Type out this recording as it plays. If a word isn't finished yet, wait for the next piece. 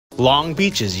Long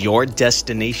Beach is your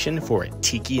destination for a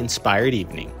tiki-inspired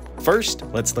evening. First,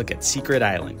 let's look at Secret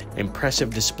Island. Impressive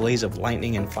displays of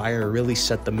lightning and fire really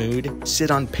set the mood.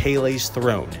 Sit on Pele's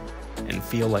throne and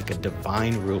feel like a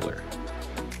divine ruler.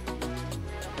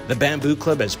 The Bamboo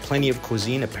Club has plenty of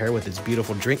cuisine to pair with its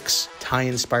beautiful drinks.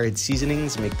 Thai-inspired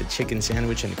seasonings make the chicken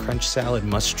sandwich and crunch salad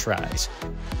must-tries.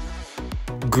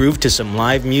 Groove to some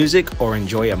live music or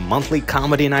enjoy a monthly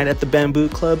comedy night at the Bamboo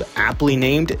Club, aptly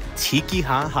named Tiki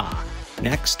Ha Ha.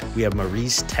 Next, we have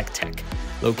Marie's Tech Tech.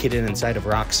 Located inside of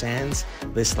Rock Sands,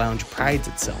 this lounge prides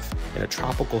itself in a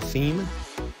tropical theme,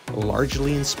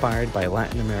 largely inspired by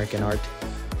Latin American art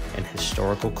and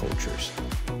historical cultures.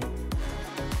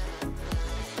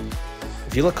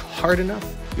 If you look hard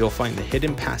enough, you'll find the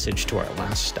hidden passage to our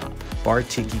last stop, Bar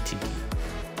Tiki Tiki.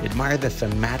 Admire the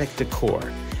thematic decor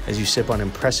as you sip on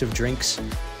impressive drinks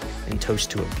and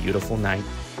toast to a beautiful night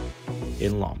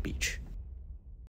in Long Beach.